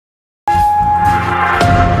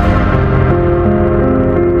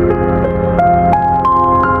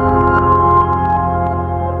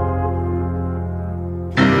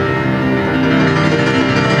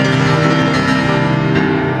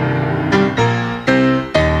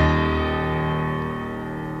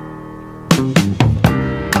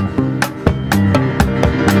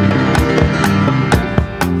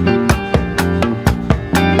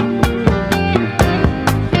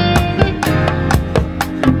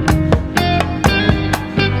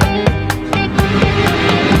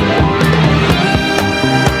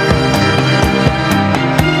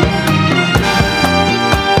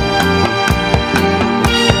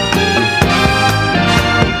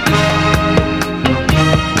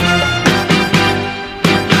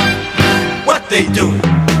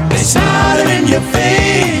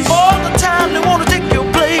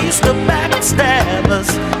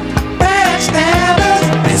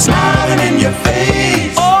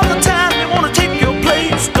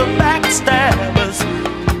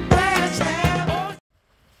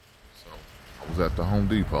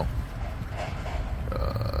Depot,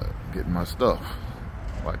 getting my stuff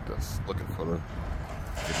like this, looking for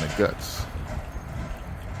getting the guts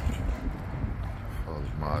of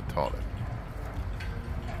my toilet.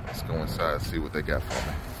 Let's go inside and see what they got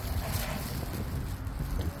for me.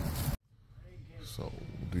 So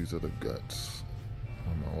these are the guts.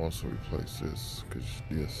 I'm gonna also replace this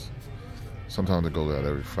because sometimes they go out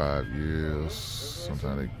every 5 years,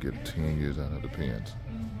 sometimes they get 10 years out, it depends.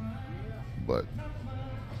 But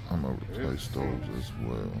I'm gonna replace those as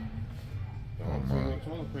well.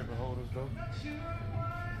 Toilet paper holders though.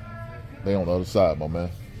 They on the other side, my man.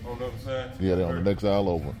 On the other side? Yeah, they on the next aisle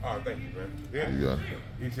over. Oh, thank you, man. Yeah. You got it.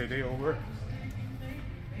 He said they over.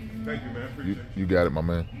 Thank you, man. Appreciate it. You got it, my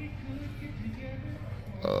man.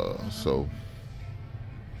 So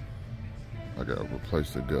I gotta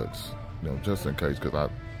replace the guts, just in case, because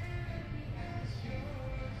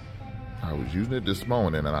I was using it this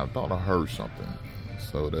morning and I thought I heard something.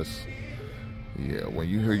 So that's, yeah, when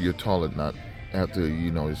you hear your toilet not after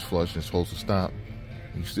it's flushed and supposed to stop,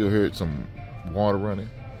 you still hear some water running.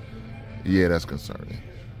 Yeah, that's concerning.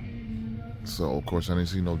 So of course I didn't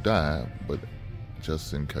see no dive, but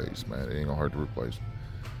just in case, man, it ain't gonna hurt to replace them.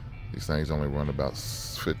 These things only run about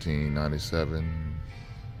 $15.97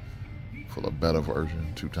 for the better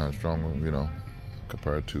version, 2 times stronger,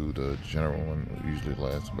 compared to the general one. It usually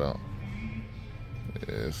lasts about,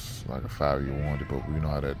 it's like a 5-year warranty, but we know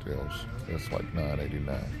how that goes. It's like $9.89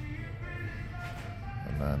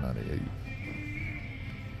 or $9.98.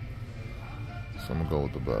 So I'm gonna go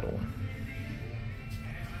with the better one.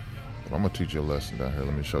 But I'm gonna teach you a lesson down here.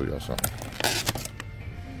 Let me show y'all something.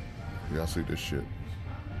 Y'all see this shit?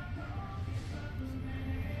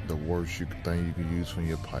 The worst thing you can use from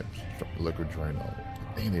your pipes, liquid draino.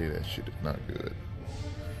 Any of that shit is not good.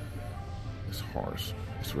 It's harsh.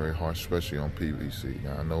 It's very harsh, especially on PVC.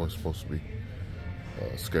 Now I know it's supposed to be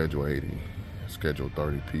Schedule 80, Schedule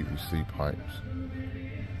 30 PVC pipes,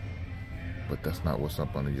 but that's not what's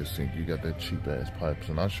up under your sink. You got that cheap ass pipes,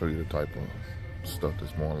 and I'll show you the type of stuff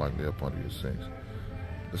that's more likely up under your sinks.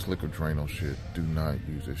 This liquid draino shit, do not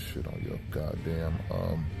use this shit on your goddamn,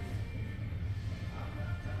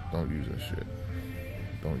 don't use that shit.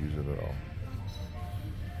 Don't use it at all.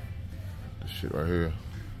 This shit right here,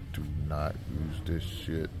 do not use this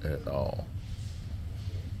shit at all.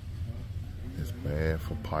 It's bad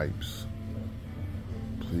for pipes.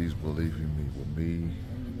 Please believe me,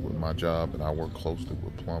 with my job, and I work closely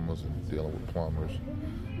with plumbers and dealing with plumbers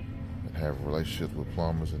and have relationships with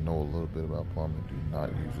plumbers and know a little bit about plumbing. Do not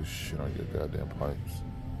use this shit on your goddamn pipes.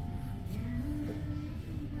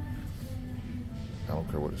 I don't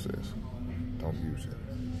care what it says. Don't use it.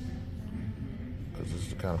 Because this is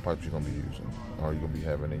the kind of pipes you're going to be using, or you're going to be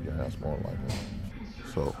having in your house more likely.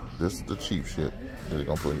 So this is the cheap shit that you're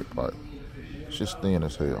going to put in your pipe. It's just thin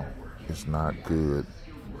as hell. It's not good.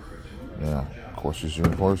 Now, of course, it's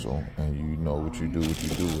universal, and you know what you do. This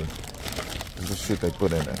is the shit they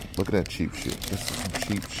put in there. Look at that cheap shit. This is some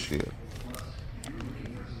cheap shit.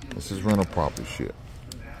 This is rental property shit.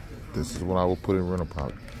 This is what I will put in rental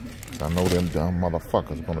property. I know them dumb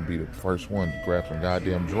motherfuckers gonna be the first one to grab some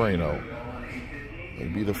goddamn draino. They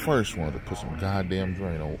be the first one to put some goddamn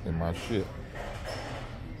draino in my shit.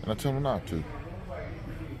 And I tell them not to.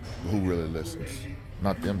 Who really listens?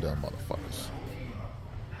 Not them dumb motherfuckers.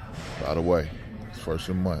 By the way, it's first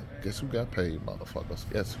of the month. Guess who got paid,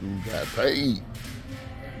 motherfuckers? Guess who got paid?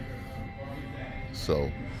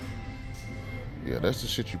 So, yeah, that's the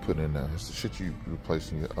shit you put in there. It's the shit you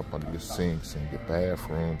replacing up under your sinks and your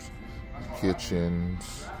bathrooms, your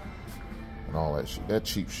kitchens, and all that shit. That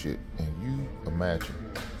cheap shit. And you imagine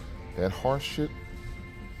that harsh shit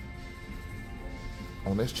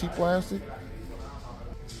on this cheap plastic,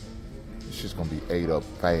 it's just gonna be ate up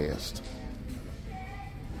fast.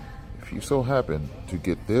 If you so happen to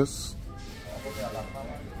get this,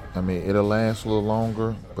 I mean, it'll last a little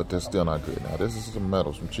longer, but that's still not good. Now, this is some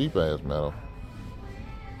metal, some cheap ass metal.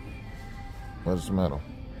 But it's metal.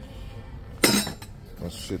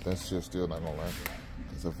 That shit's still not gonna last.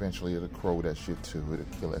 Because eventually it'll crow that shit too. It'll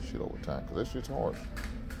kill that shit over time. Because that shit's harsh.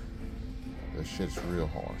 That shit's real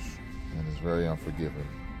harsh. And it's very unforgiving.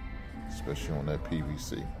 Especially on that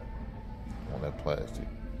PVC. On that plastic.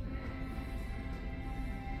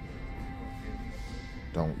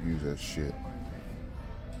 Don't use that shit.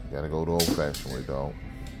 You gotta go the old-fashioned way, dog.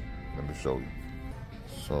 Let me show you.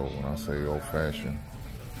 So when I say old-fashioned,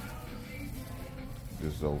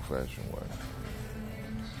 this is the old-fashioned way.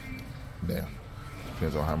 Now,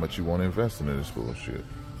 depends on how much you want to invest into this bullshit.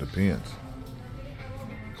 Depends.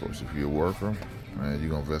 Of course, if you're a worker, man, you're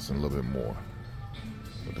gonna invest in a little bit more.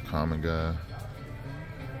 But the common guy,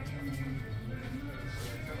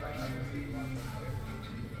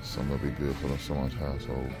 Some will be good for someone's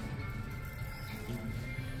household.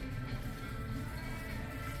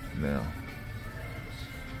 Now,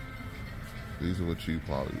 these are what you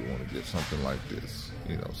probably want to get, something like this.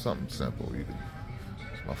 You know, something simple. You can,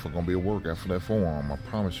 it's not gonna be a workout for that forearm, I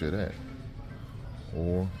promise you that.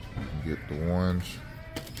 Or you can get the ones,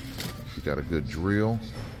 if you got a good drill,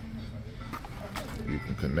 you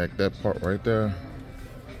can connect that part right there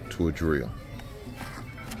to a drill.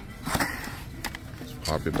 It's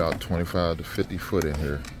probably about 25 to 50 foot in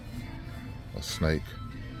here, a snake.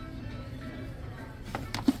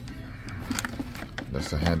 That's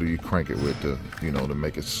the handle you crank it with to, you know, to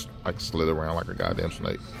make it like slither around like a goddamn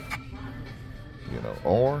snake. You know,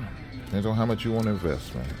 or depends on how much you want to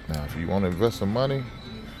invest, man. Now, if you want to invest some money,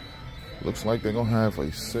 looks like they're gonna have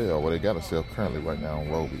a sale. Well, they got a sale currently right now on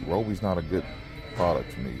Roby. Roby's not a good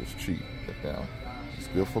product to me. It's cheap. Now, it's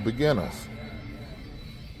good for beginners.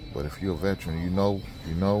 But if you're a veteran, you know,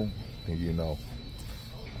 and you know.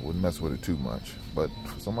 I wouldn't mess with it too much. But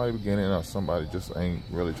for somebody beginning or somebody just ain't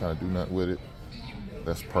really trying to do nothing with it,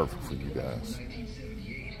 that's perfect for you guys.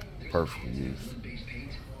 Perfect for use.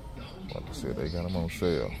 Like I said, they got them on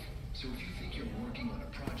sale.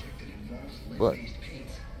 But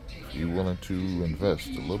if you're willing to invest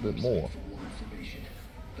a little bit more,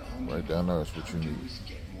 right down there is what you need.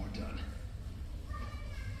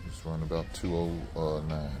 It's running about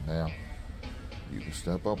 $209. Now, you can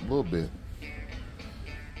step up a little bit.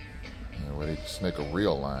 And ready to snake a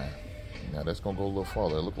real line. Now that's gonna go a little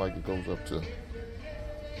farther. It looks like it goes up to, I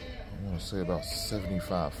want to say about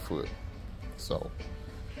 75 foot. So,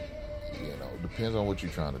 you know, depends on what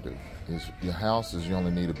you're trying to do. Your house is, you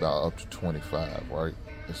only need about up to 25, right?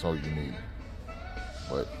 That's all you need.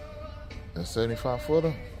 But that 75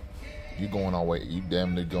 footer, you going all the way, you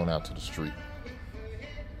damn near going out to the street.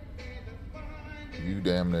 You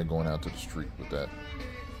damn near going out to the street with that.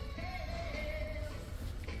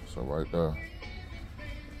 So right there,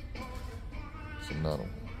 it's another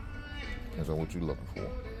one. Depends on what you're looking for.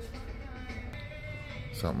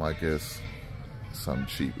 Something like this, something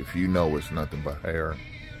cheap. If you know it's nothing but hair,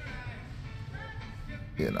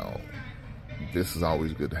 you know, this is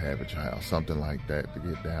always good to have at your house. Something like that to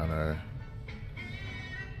get down there.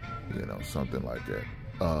 You know, something like that.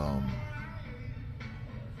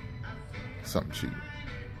 Something cheap.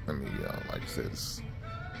 I mean, like I said,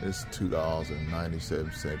 it's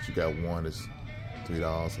 $2.97. You got one that's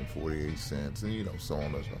 $3.48, and you know, so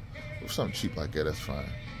on and so on. If something cheap like that, that's fine.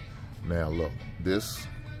 Now look, this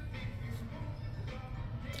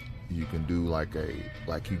you can do like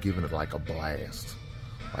you giving it like a blast,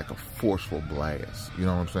 like a forceful blast. You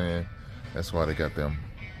know what I'm saying? That's why they got them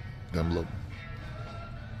little,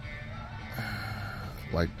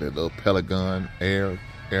 like the little pellet gun air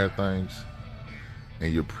things.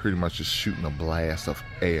 And you're pretty much just shooting a blast of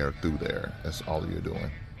air through there. That's all you're doing.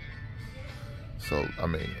 So, I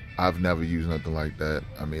mean, I've never used nothing like that.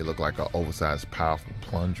 I mean, it looked like an oversized, powerful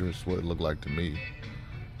plunger is what it looked like to me.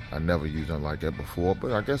 I never used nothing like that before,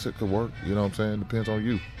 but I guess it could work. You know what I'm saying? Depends on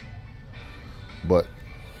you. But,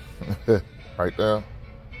 right there,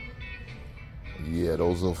 yeah,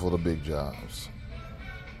 those are for the big jobs.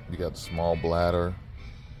 You got the small bladder.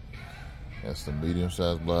 That's the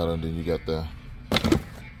medium-sized bladder. And then you got the,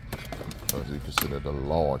 as you consider, the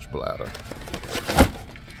large bladder.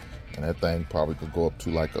 And that thing probably could go up to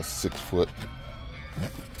like a 6-foot,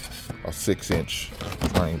 a 6-inch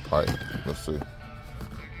drain pipe. Let's see.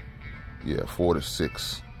 Yeah, 4 to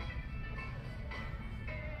 6.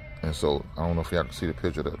 And so, I don't know if y'all can see the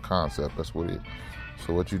picture of the concept. That's what it is.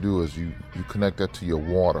 So what you do is you connect that to your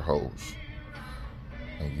water hose.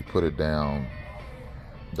 And you put it down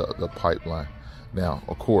the pipeline. Now,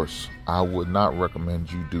 of course, I would not recommend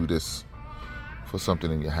you do this for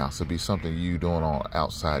something in your house. It'd be something you doing on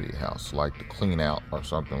outside of your house, like to clean out or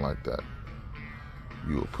something like that.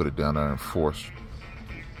 You would put it down there and force,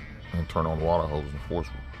 and turn on the water hose and force,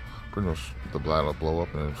 pretty much the bladder will blow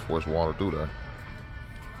up and then force water through there.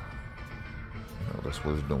 You know, that's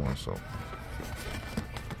what it's doing, so.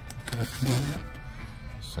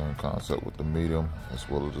 Same concept with the medium as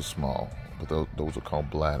well as the small. But those are called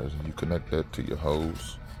bladders. And you connect that to your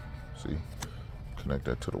hose. See? Connect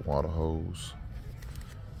that to the water hose.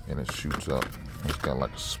 And it shoots up. It's got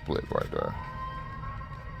like a split right there.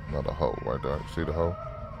 Another hole right there. See the hole?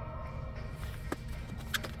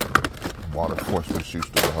 Water forcefully shoots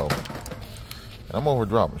through the hole. And I'm over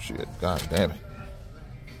dropping shit. God damn it.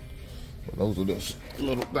 But those are just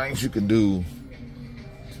little things you can do.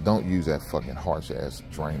 Don't use that fucking harsh ass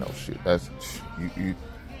draino shit. That's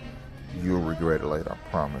you'll regret it later, I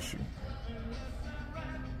promise you.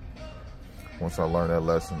 Once I learned that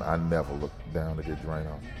lesson, I never looked down to get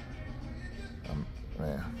draino.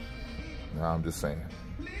 Man, now I'm just saying.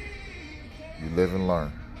 You live and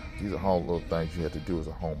learn. These are all little things you have to do as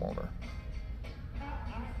a homeowner.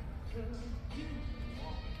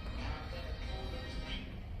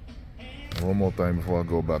 One more thing before I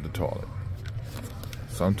go about the toilet.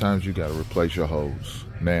 Sometimes you gotta replace your hose.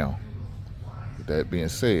 Now, with that being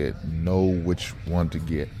said, know which one to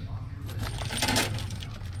get.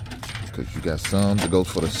 Because you got some that goes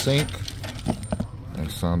for the sink and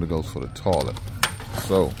some that goes for the toilet.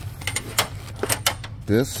 So,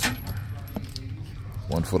 this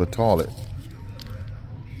one for the toilet.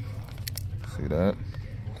 See that?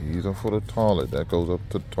 These are for the toilet. That goes up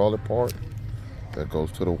to the toilet part. That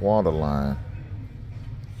goes to the water line.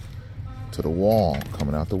 To the wall,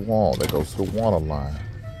 coming out the wall. That goes to the water line.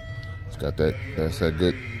 It's got that, that's that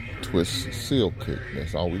good twist seal kick.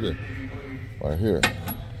 That's all we get. Right here.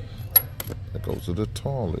 That goes to the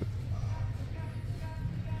toilet.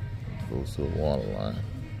 Goes to the water line.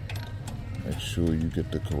 Make sure you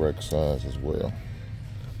get the correct size as well.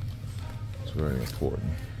 It's very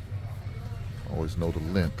important. Always know the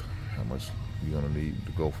length, how much you're gonna need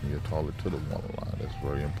to go from your toilet to the water line. That's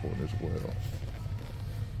very important as well.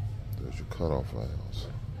 There's your cutoff valves.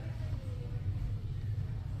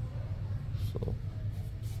 So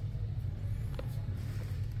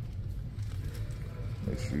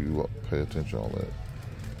make sure you pay attention to all that.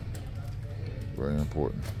 Very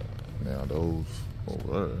important. Now those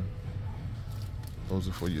over there, those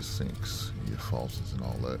are for your sinks, your faucets and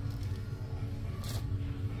all that.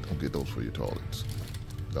 Don't get those for your toilets.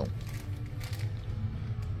 Don't.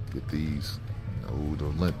 Get these, know the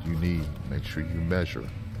length you need. Make sure you measure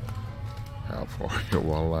how far your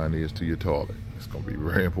water line is to your toilet. It's gonna be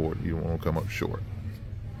very important. You don't wanna come up short.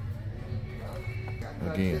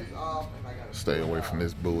 Again, stay away from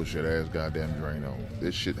this bullshit ass goddamn draino.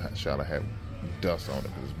 This shit should have dust on it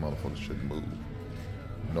because this motherfucker shouldn't move.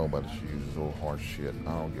 Nobody should use this old harsh shit.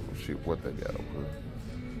 I don't give a shit what they got over here.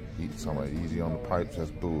 Eat somebody easy on the pipes,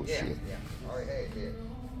 that's bullshit.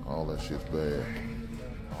 All that shit's bad.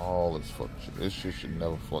 All this fucking shit. This shit should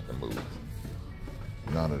never fucking move.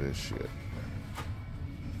 None of this shit.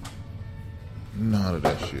 None of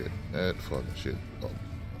that shit. That fucking shit.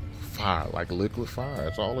 Fire, like liquid fire.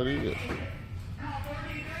 That's all it is.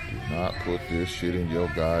 Do not put this shit in your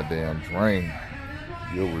goddamn drain.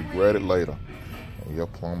 You'll regret it later. And your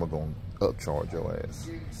plumber gonna upcharge your ass.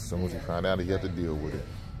 As soon as you find out, you have to deal with it.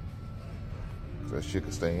 That shit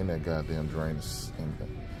can stay in that goddamn drain.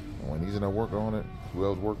 And when he's in there working on it,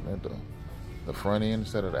 whoever's working at the front end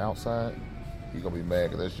instead of the outside, he's gonna be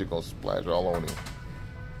mad because that shit gonna splash all on him.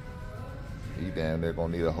 He damn near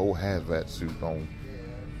gonna need a whole hazmat suit on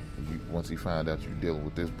once he find out you're dealing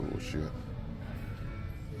with this bullshit.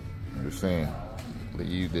 I'm just saying,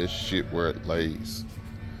 leave this shit where it lays.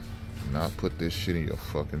 Do not put this shit in your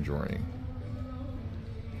fucking drain.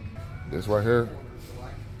 This right here,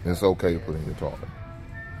 it's okay to put in your toilet.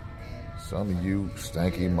 Some of you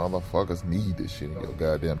stanky motherfuckers need this shit in your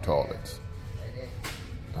goddamn toilets.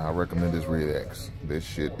 I recommend this Red X. This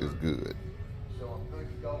shit is good.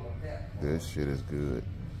 This shit is good.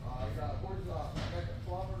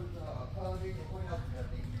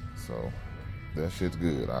 So that shit's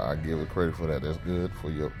good. I give it credit for that. That's good for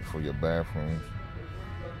your bathrooms.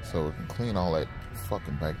 So it can clean all that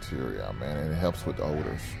fucking bacteria out, man, and it helps with the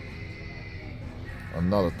odors.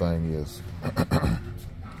 Another thing is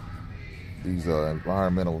these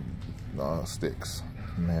environmental sticks.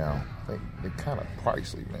 Now, they're kind of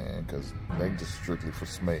pricey, man, because they just strictly for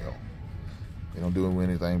smell. They don't do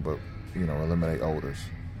anything but, you know, eliminate odors.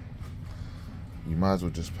 You might as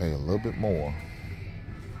well just pay a little bit more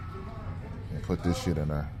and put this shit in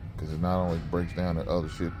there, because it not only breaks down the other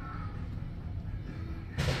shit,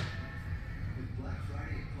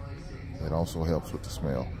 it also helps with the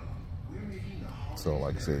smell. So,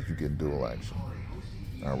 like I said, you get dual action.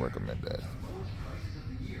 I recommend that.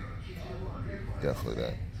 Definitely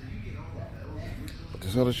that. But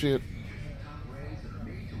this other shit,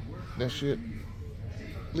 that shit,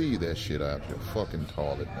 leave that shit out your fucking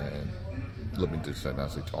toilet, man. Let me just say,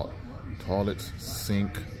 not say toilet. Toilets,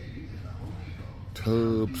 sink,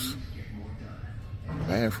 tubs,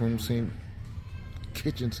 bathroom sink,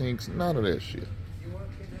 kitchen sinks, none of that shit.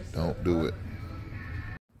 Don't do it.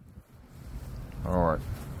 All right.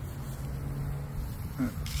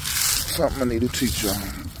 Something I need to teach y'all.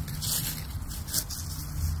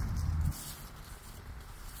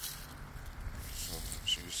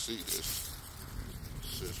 So you see this. It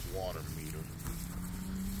says water meter.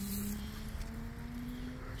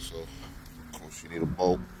 So, of course, you need a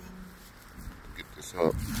bolt to get this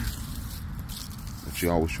up. But you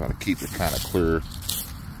always try to keep it kind of clear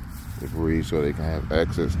debris so they can have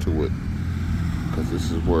access to it, because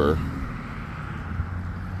this is where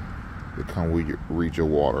they come reach your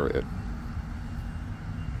water at.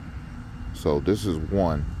 So this is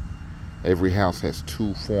one. Every house has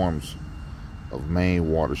two forms of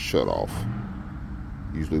main water shut off.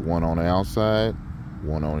 Usually one on the outside,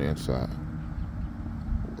 one on the inside.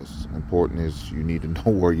 What's important is you need to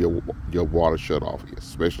know where your water shut off is,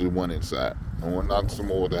 especially one inside. No, not some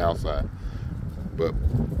more of the outside, but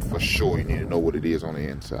for sure you need to know what it is on the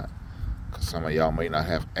inside, because some of y'all may not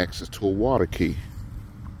have access to a water key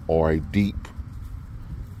or a deep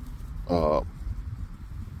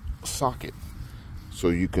socket, so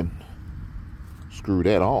you can screw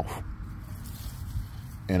that off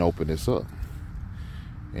and open this up.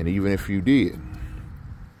 And even if you did,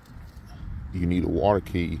 you need a water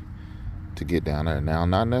key to get down there. Now,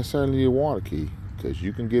 not necessarily a water key, because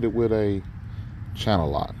you can get it with a channel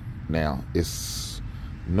lock. Now, it's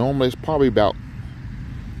probably about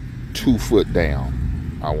 2 foot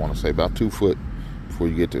down. I want to say about 2 foot before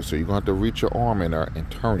you get there. So you're going to have to reach your arm in there and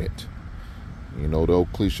turn it. You know the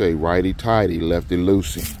old cliche, righty-tighty,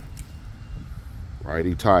 lefty-loosey.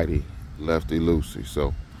 Righty-tighty, lefty-loosey.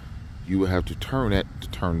 So you would have to turn that to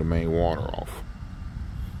turn the main water off.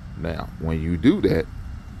 Now, when you do that,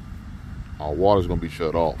 our water's going to be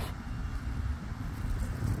shut off.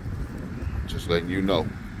 Just letting you know.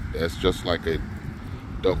 That's just like a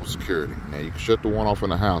double security. Now, you can shut the one off in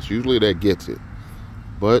the house. Usually that gets it.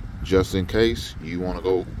 But just in case you want to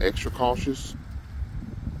go extra cautious,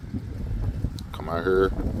 come out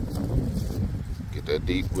here, get that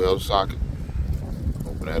deep weld socket,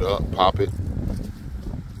 open that up, pop it,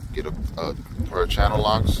 get a pair of channel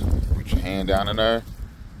locks, reach your hand down in there,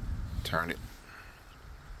 turn it,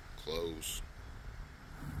 close.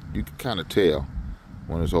 You can kind of tell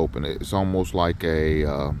when it's open. It's almost like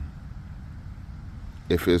a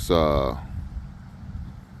if it's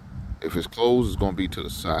closed, it's going to be to the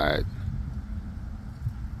side.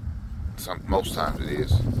 Most times it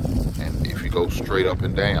is. And if you go straight up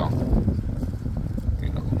and down, you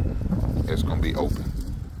know, it's going to be open.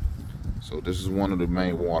 So this is one of the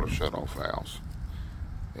main water shut-off valves.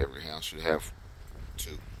 Every house should have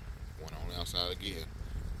two. One on the outside again,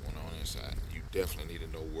 one on the inside. You definitely need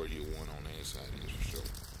to know where your one on the inside is for sure.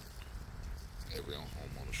 Every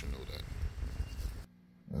homeowner should know that.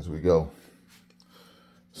 As we go,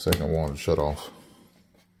 second water shut off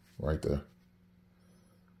right there.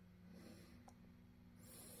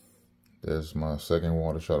 There's my second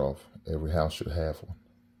water shut off. Every house should have one.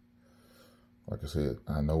 Like I said,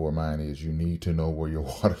 I know where mine is. You need to know where your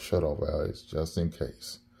water shut off valve is, just in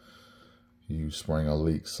case you spring a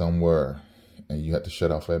leak somewhere and you have to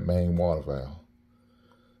shut off that main water valve.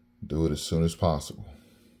 Do it as soon as possible.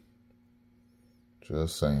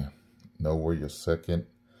 Just saying. Know where your second,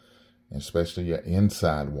 especially your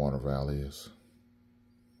inside water valve is.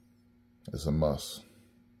 It's a must.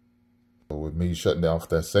 With me shutting off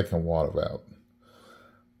that second water valve,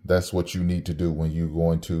 that's what you need to do when you're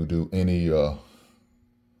going to do any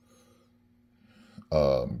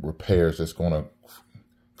repairs that's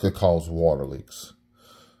could cause water leaks.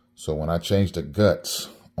 So when I change the guts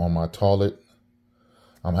on my toilet,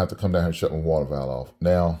 I'm gonna have to come down here and shut my water valve off.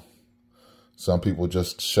 Now, some people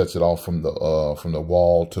just shuts it off from the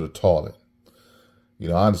wall to the toilet. You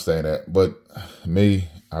know, I understand that, but me,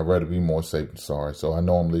 I'd rather be more safe than sorry. So I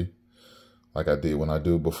normally, like I did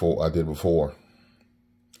before,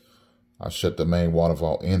 I shut the main water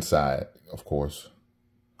valve inside, of course.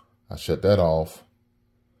 I shut that off.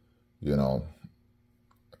 You know,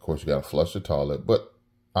 of course, you got to flush the toilet, but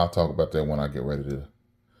I'll talk about that when I get ready to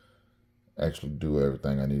actually do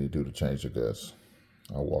everything I need to do to change the guts.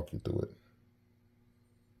 I'll walk you through it.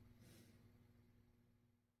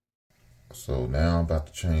 So now I'm about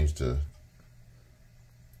to change the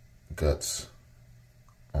guts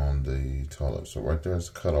on the toilet. So right there is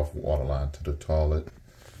the cutoff water line to the toilet,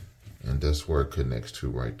 and that's where it connects to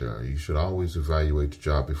right there. You should always evaluate the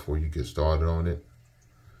job before you get started on it.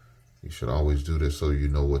 You should always do this so you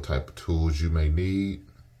know what type of tools you may need.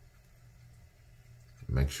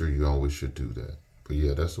 Make sure you always should do that. But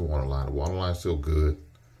yeah, that's the water line. The water line's still good.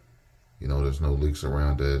 You know, there's no leaks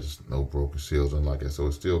around it. There's no broken seals and like that. So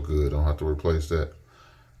it's still good. I don't have to replace that.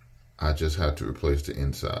 I just have to replace the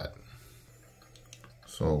inside.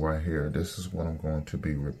 So right here, this is what I'm going to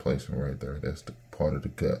be replacing right there. That's the part of the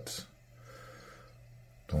guts.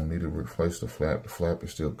 Don't need to replace the flap. The flap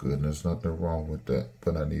is still good, and there's nothing wrong with that.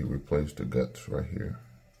 But I need to replace the guts right here.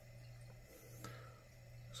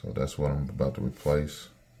 So that's what I'm about to replace.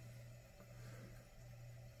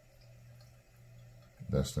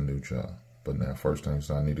 That's the new job. But now, first things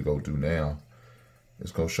I need to go do now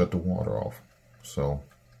it's gonna shut the water off. So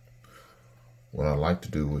what I like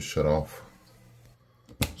to do is shut off.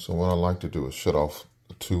 So what I like to do is shut off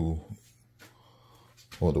the two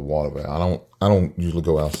or the water valve. I don't usually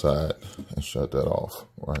go outside and shut that off,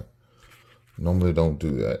 right? Normally don't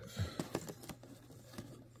do that.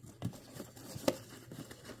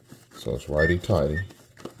 So it's righty-tighty.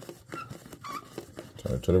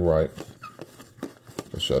 Turn it to the right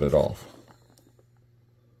to shut it off.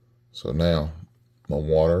 So now my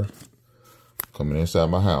water coming inside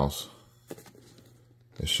my house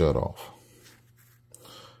is shut off.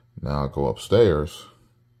 Now I go upstairs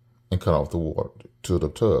and cut off the water to the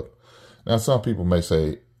tub. Now some people may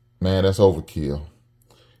say, man, that's overkill.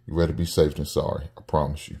 You rather be safe than sorry, I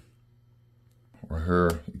promise you. Right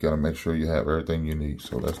here, you gotta make sure you have everything you need.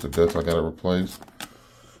 So that's the guts I gotta replace.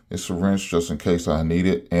 It's a wrench just in case I need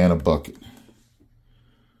it, and a bucket.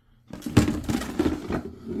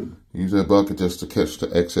 Use that bucket just to catch the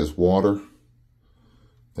excess water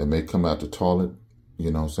that may come out the toilet,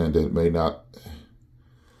 you know what I'm saying,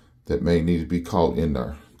 that may need to be caught in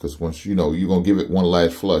there. Because once you know, you're gonna give it one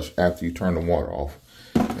last flush after you turn the water off.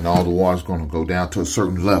 And all the water's gonna go down to a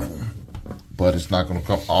certain level, but it's not gonna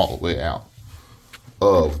come all the way out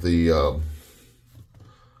of the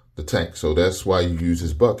tank. So that's why you use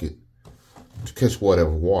this bucket to catch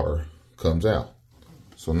whatever water comes out.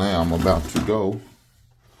 So now I'm about to go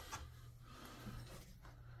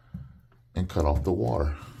and cut off the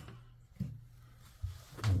water.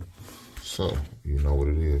 So you know what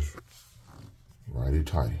it is,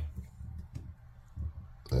 righty-tighty.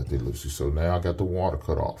 Let it loosey. So now I got the water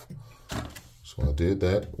cut off. So I did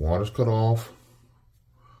that. Water's cut off.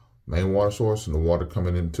 Main water source and the water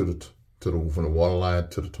coming into from the water line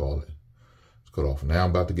to the toilet. It's cut off. Now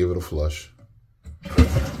I'm about to give it a flush.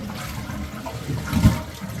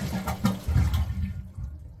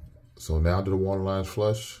 So now that the water line's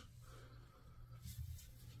flush,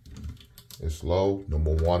 it's low, no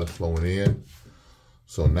more water flowing in.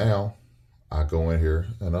 So now I go in here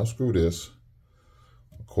and unscrew this.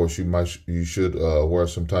 Of course, you should wear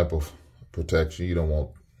some type of protection. You don't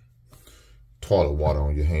want toilet water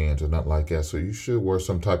on your hands or nothing like that. So you should wear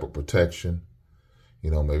some type of protection. You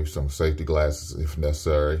know, maybe some safety glasses if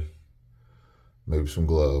necessary. Maybe some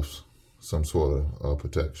gloves, some sort of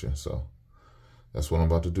protection. So that's what I'm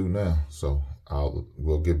about to do now. So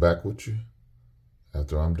we'll get back with you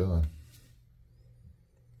after I'm done.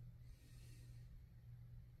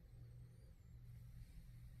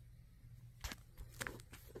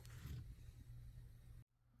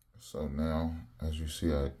 So now, as you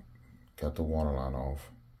see, I got the water line off.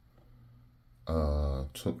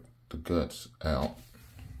 Took the guts out,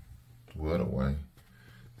 threw it away.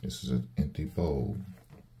 This is an empty bowl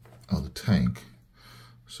of the tank.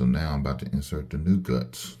 So now I'm about to insert the new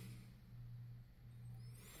guts.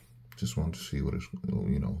 Just wanted to see what it's,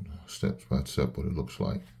 you know, step by step what it looks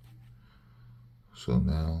like. So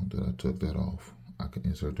now that I took that off, I can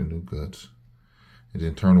insert the new guts. And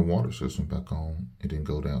then turn the water system back on, and then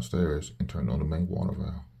go downstairs and turn on the main water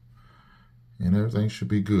valve. And everything should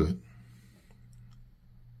be good.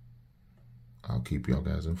 I'll keep y'all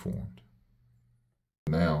guys informed.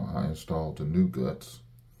 Now I installed the new guts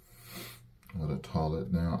of the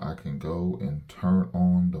toilet. Now I can go and turn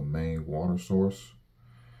on the main water source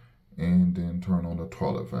and then turn on the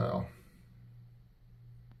toilet valve.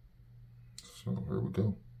 So here we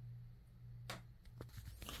go.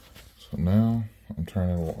 So now I'm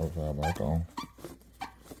turning the water valve back on.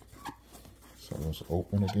 So it's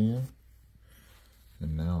open again.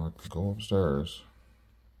 And now I can go upstairs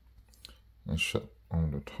and shut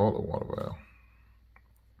on the toilet water valve.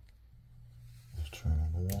 Let's turn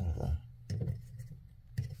on the water valve.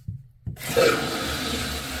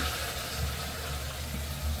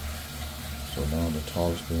 So now the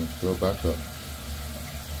toilet's being filled back up.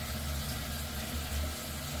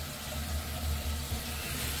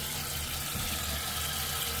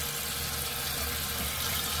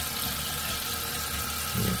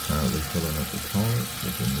 We're currently filling up the toilet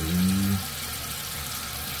with the new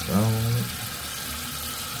valve on it.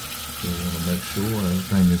 So we want to make sure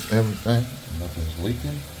everything is everything. Nothing's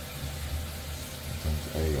leaking. Everything's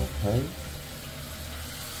A-okay.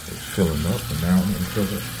 It's filling up, and now until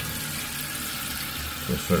it,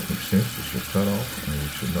 to a certain extent, it should cut off, and we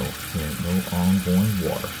should know no ongoing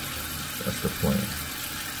water. That's the plan.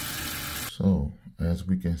 So, as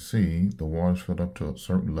we can see, the water's filled up to a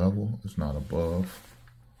certain level. It's not above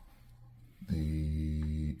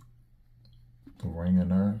the ring in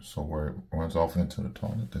there, so where it runs off into the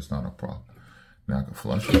toilet, that's not a problem. Now I can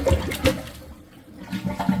flush it.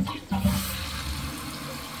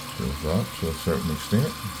 Fills up to a certain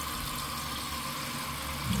extent.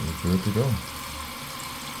 We're good to go.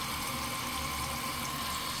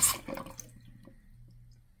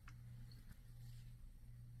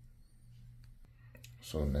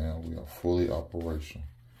 So now we are fully operational.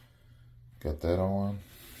 Got that on.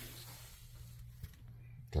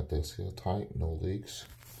 Got that seal tight, no leaks.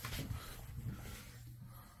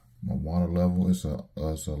 My water level is a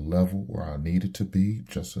level where I need it to be,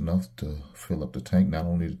 just enough to fill up the tank, not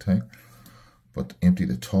only the tank, but to empty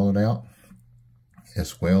the toilet out,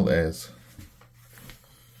 as well as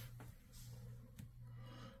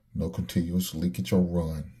no continuous leakage or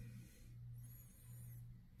run.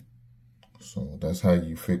 So that's how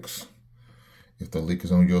you fix, if the leak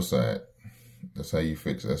is on your side, that's how you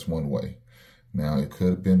fix it. That's one way. Now it could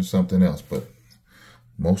have been something else, but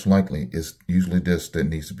most likely it's usually this that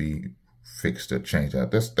needs to be fixed or changed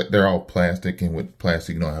out. They're all plastic, and with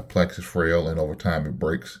plastic, you know how plastic is frail, and over time it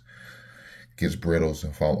breaks, gets brittle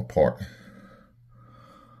and fall apart.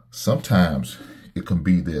 Sometimes it can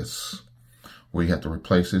be this, where you have to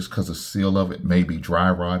replace this because the seal of it may be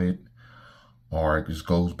dry rotted, or it just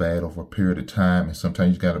goes bad over a period of time, and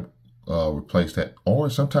sometimes you got to replace that. Or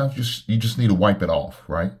sometimes you just need to wipe it off,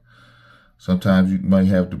 right? Sometimes you may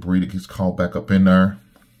have debris that gets caught back up in there.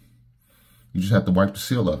 You just have to wipe the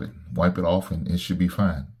seal of it, wipe it off, and it should be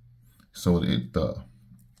fine. So the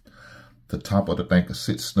top of the thing can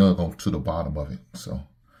sit snug onto the bottom of it. So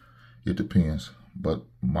it depends. But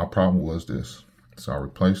my problem was this. So I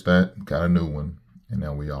replaced that, got a new one, and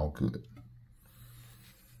now we all good.